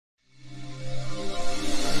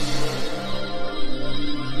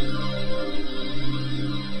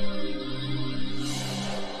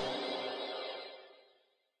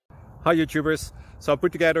Hi YouTubers. So I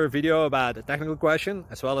put together a video about a technical question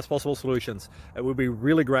as well as possible solutions. It would be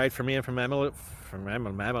really great for me and for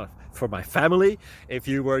my family if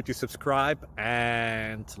you were to subscribe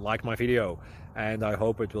and like my video, and I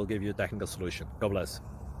hope it will give you a technical solution. God bless.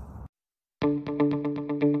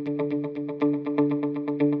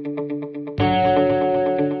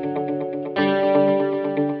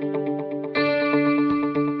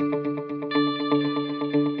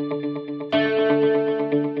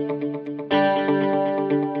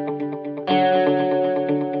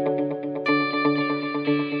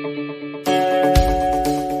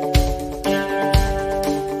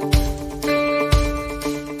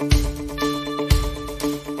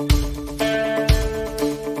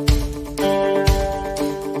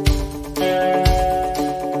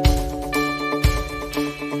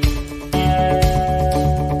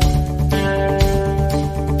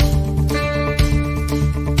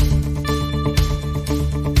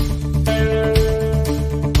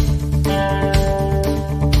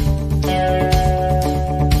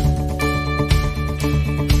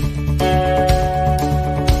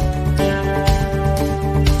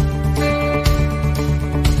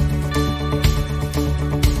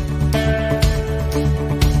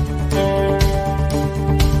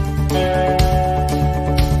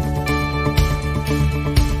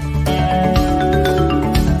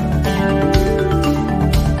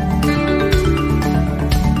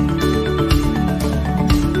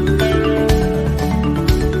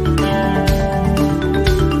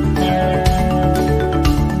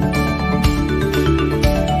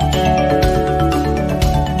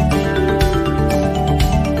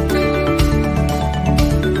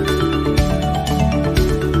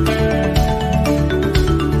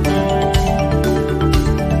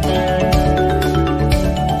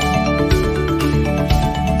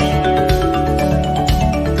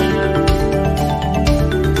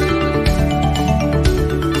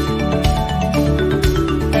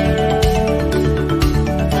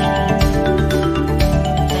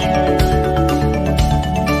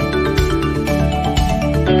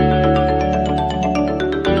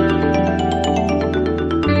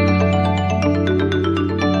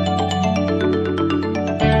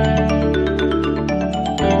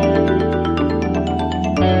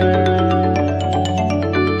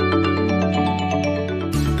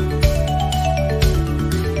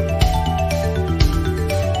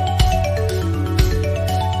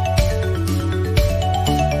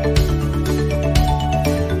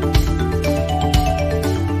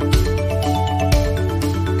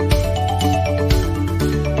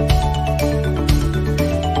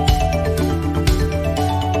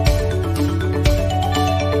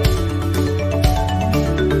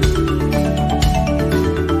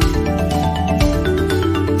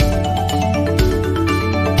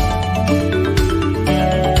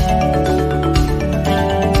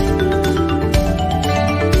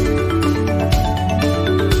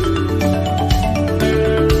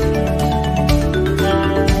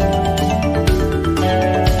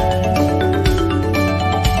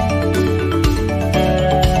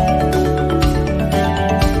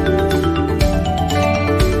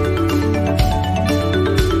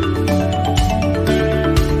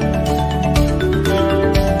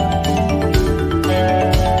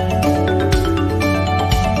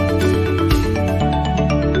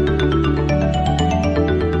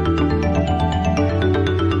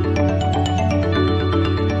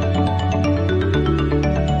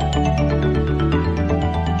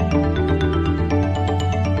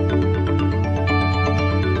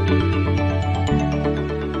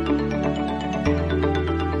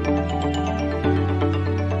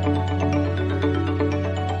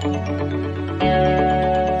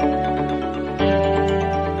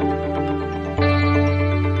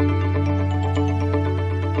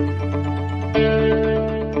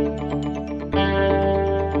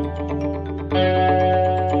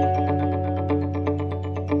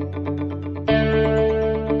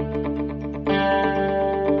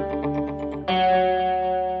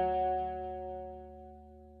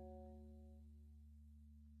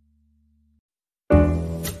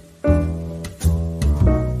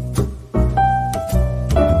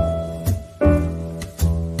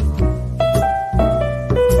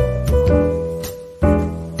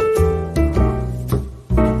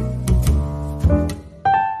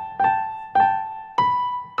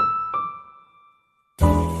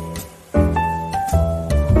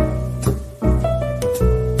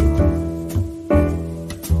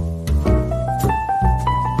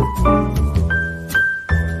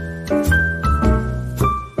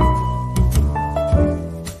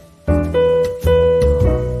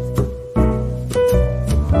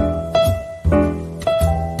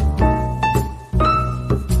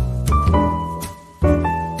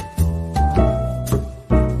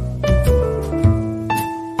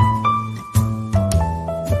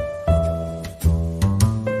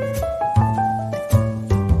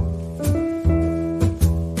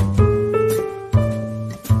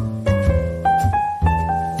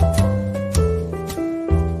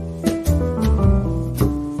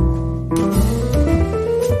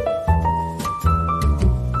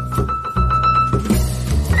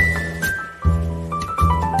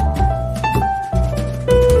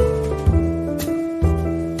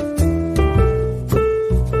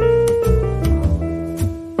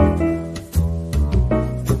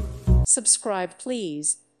 subscribe,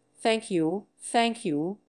 please. Thank you. Thank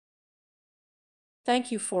you.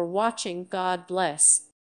 Thank you for watching. God bless.